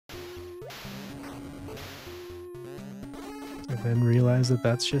And then realize that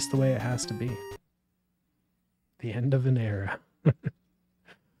that's just the way it has to be. The end of an era.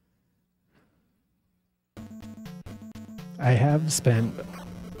 I have spent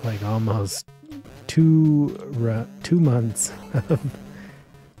like almost 2 months of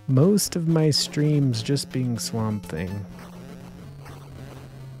most of my streams just being Swamp Thing.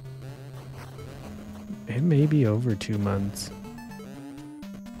 It may be over 2 months.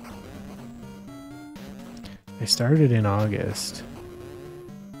 I started in August.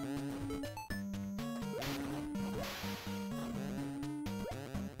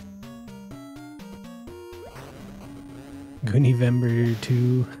 Goonie-vember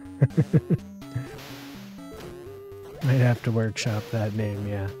 2. Might have to workshop that name,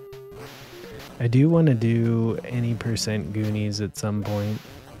 yeah. I do want to do any percent Goonies at some point.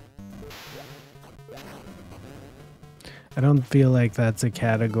 I don't feel like that's a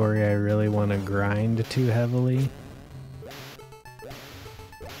category I really want to grind too heavily.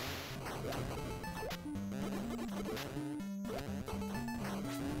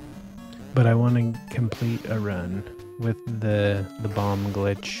 But I want to complete a run with the bomb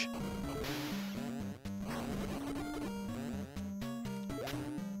glitch.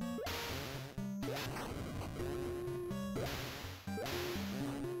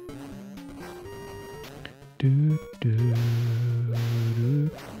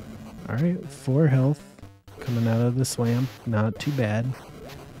 Alright, 4 health coming out of the swamp. Not too bad.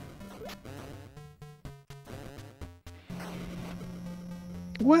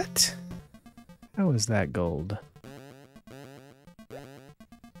 What? How is that gold?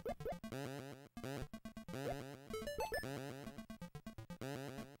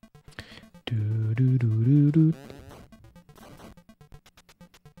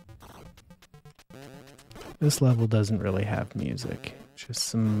 This level doesn't really have music, just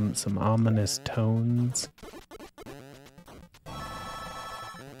some ominous tones.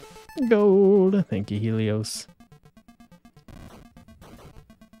 Gold! Thank you, Helios.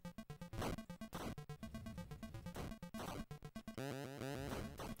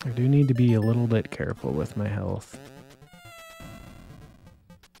 I do need to be a little bit careful with my health.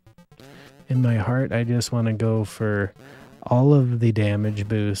 In my heart, I just want to go for all of the damage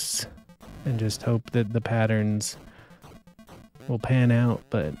boosts and just hope that the patterns will pan out,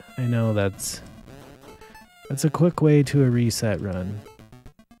 but I know that's a quick way to a reset run.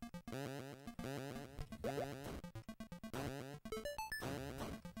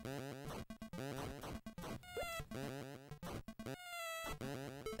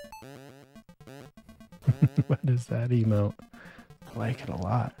 What is that emote? I like it a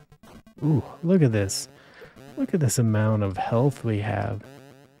lot. Ooh, look at this. Look at this amount of health we have.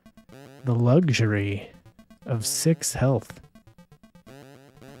 The luxury of 6 health.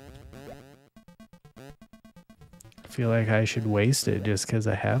 I feel like I should waste it just because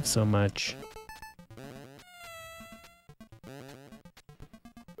I have so much.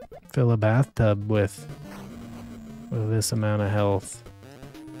 Fill a bathtub with this amount of health.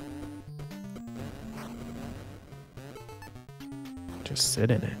 Just sit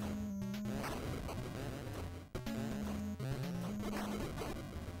in it.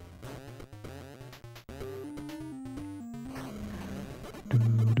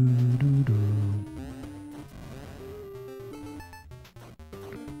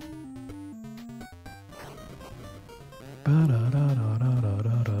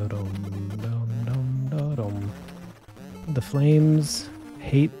 The flames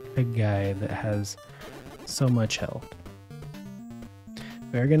hate a guy that has so much health.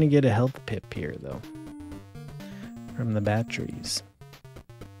 We're gonna get a health pip here though, from the batteries.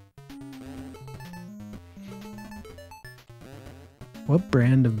 What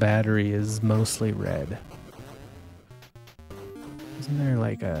brand of battery is mostly red? Isn't there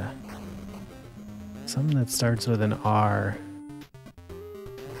like something that starts with an R?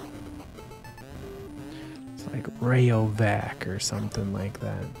 It's like Rayovac or something like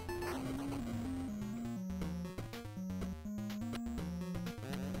that.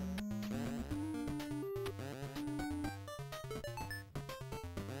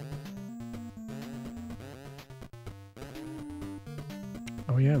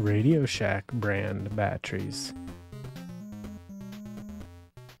 Oh yeah, Radio Shack brand batteries.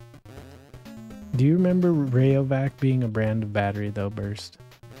 Do you remember Rayovac being a brand of battery though, Burst?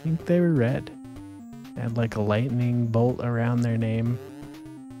 I think they were red. They had like a lightning bolt around their name.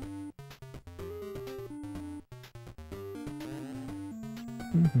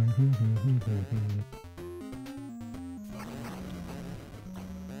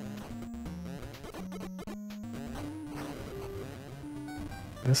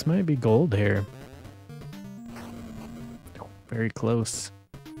 This might be gold here. Very close.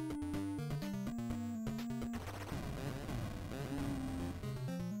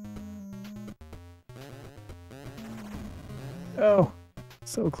 Oh,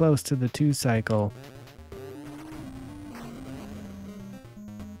 so close to the 2 cycle.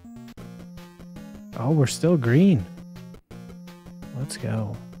 Oh, we're still green. Let's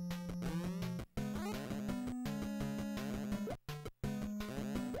go.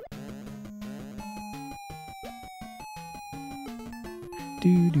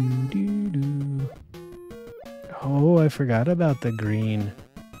 Do do do do. Oh, I forgot about the green.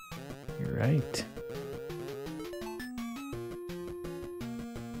 You're right.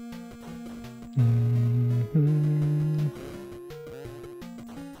 Mm-hmm.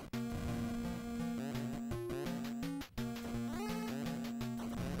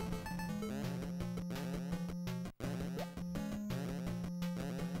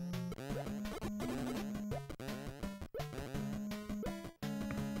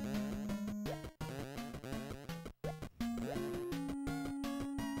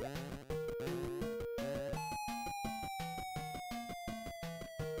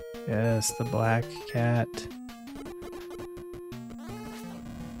 Yes, the black cat.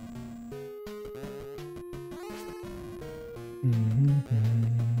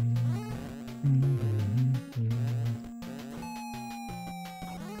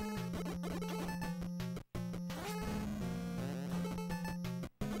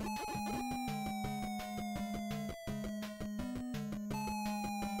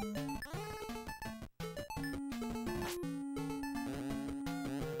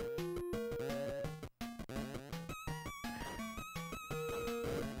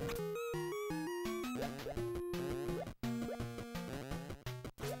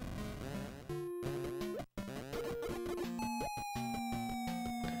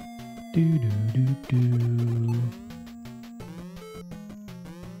 Do do do do.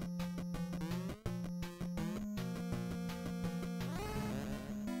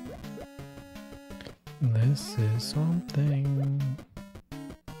 This is something.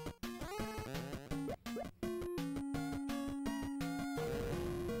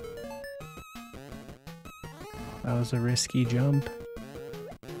 That was a risky jump.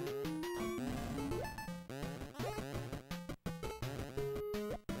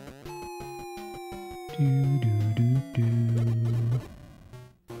 Do do do do.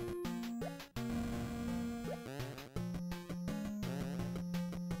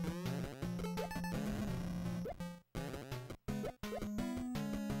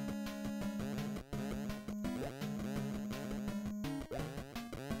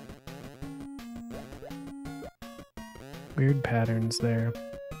 Weird patterns there.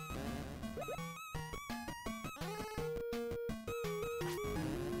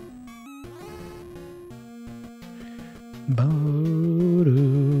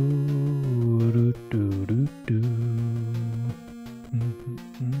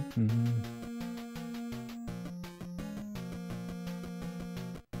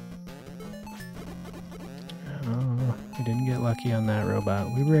 Oh, we didn't get lucky on that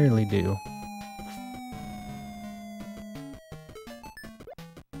robot. We rarely do.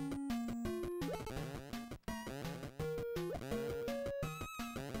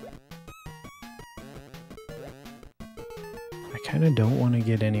 I kind of don't want to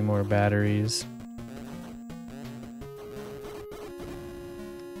get any more batteries.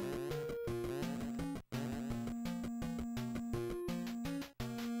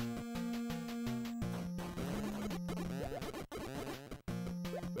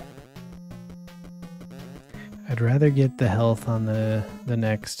 I'd rather get the health on the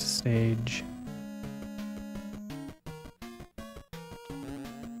next stage.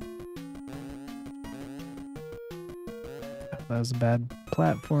 That was a bad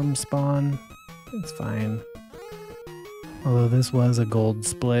platform spawn. It's fine. Although this was a gold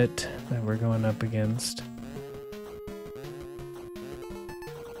split that we're going up against.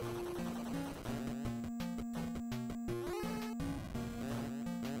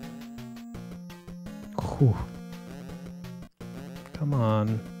 Whew. Come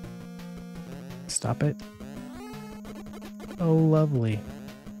on. Stop it. Oh, lovely.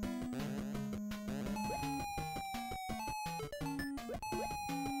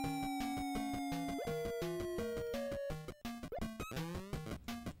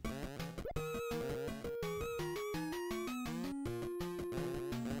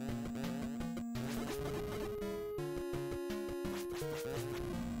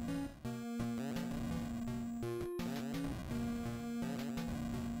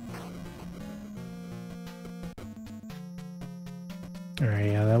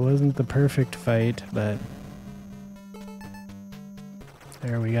 Alright, yeah, that wasn't the perfect fight, but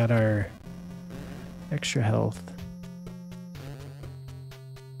There, we got our extra health.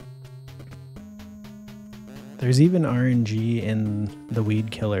 There's even RNG in the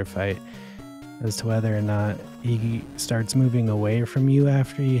weed killer fight as to whether or not he starts moving away from you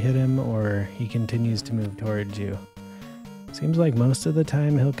after you hit him or he continues to move towards you. Seems like most of the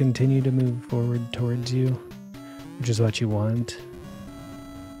time he'll continue to move forward towards you, which is what you want.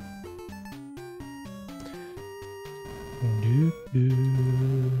 Doop,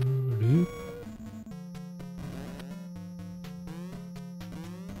 doop, doop.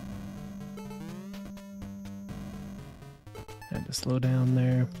 Had to slow down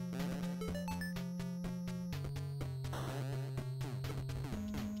there.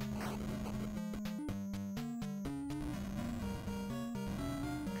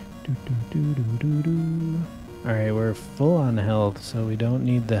 Alright, we're full on health, so we don't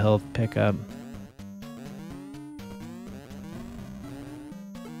need the health pickup.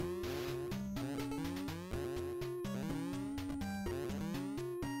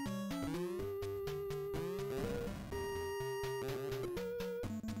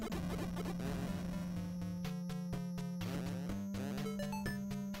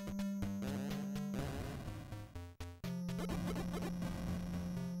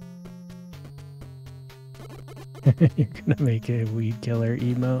 You're gonna make a weed killer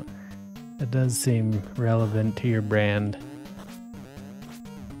emote? That does seem relevant to your brand.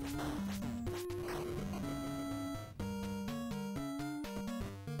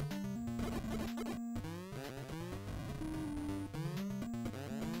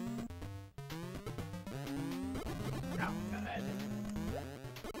 Oh, God.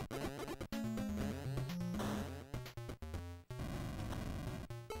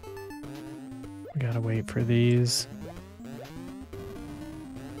 We gotta wait for these.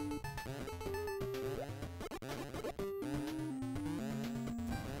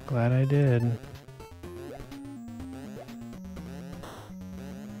 Glad I did.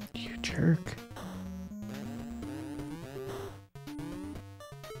 You jerk.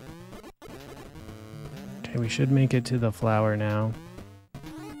 Okay, we should make it to the flower now.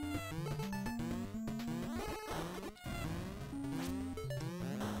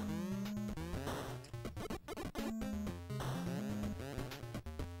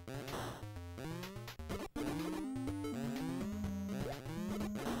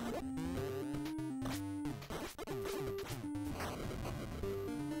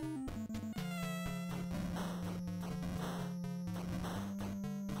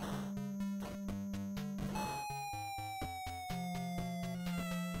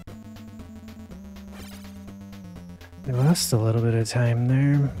 We lost a little bit of time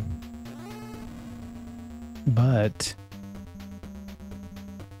there, but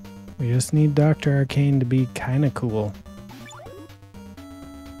we just need Dr. Arcane to be kind of cool.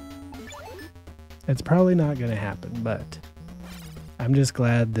 It's probably not going to happen, but I'm just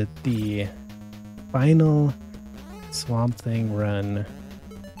glad that the final Swamp Thing run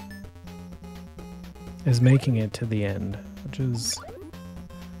is making it to the end, which is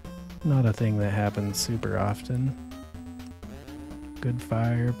not a thing that happens super often. Good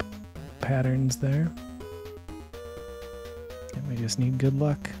fire patterns there. And we just need good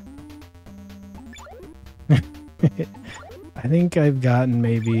luck. I think I've gotten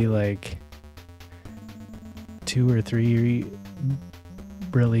maybe like 2 or 3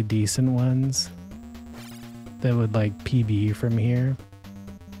 really decent ones that would like PB from here.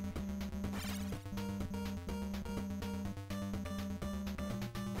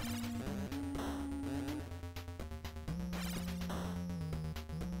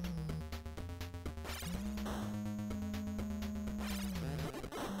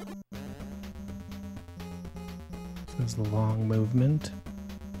 This is the long movement.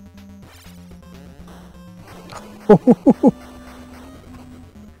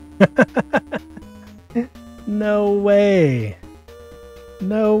 No way.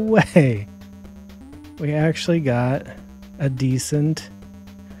 No way. We actually got a decent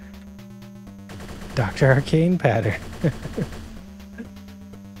Dr. Arcane pattern.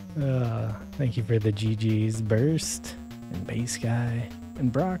 Thank you for the GG's burst. And Base Guy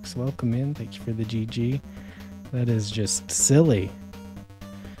and Brox, welcome in. Thank you for the GG. That is just silly.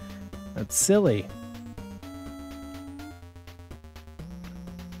 That's silly.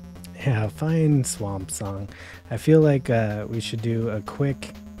 Yeah, fine swamp song. I feel like we should do a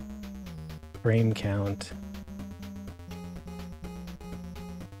quick frame count.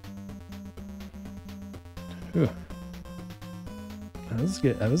 Whew.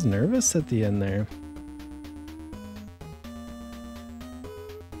 I was nervous at the end there.